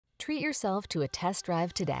Treat yourself to a test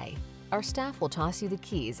drive today. Our staff will toss you the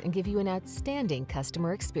keys and give you an outstanding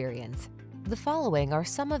customer experience. The following are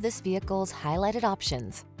some of this vehicle's highlighted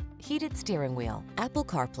options: heated steering wheel, Apple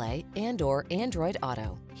CarPlay and/or Android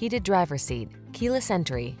Auto, heated driver's seat, keyless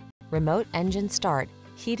entry, remote engine start,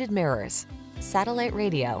 heated mirrors, satellite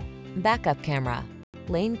radio, backup camera,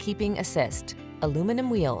 lane keeping assist,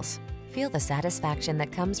 aluminum wheels. Feel the satisfaction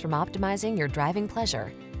that comes from optimizing your driving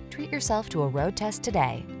pleasure. Treat yourself to a road test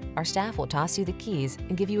today. Our staff will toss you the keys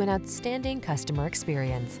and give you an outstanding customer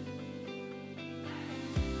experience.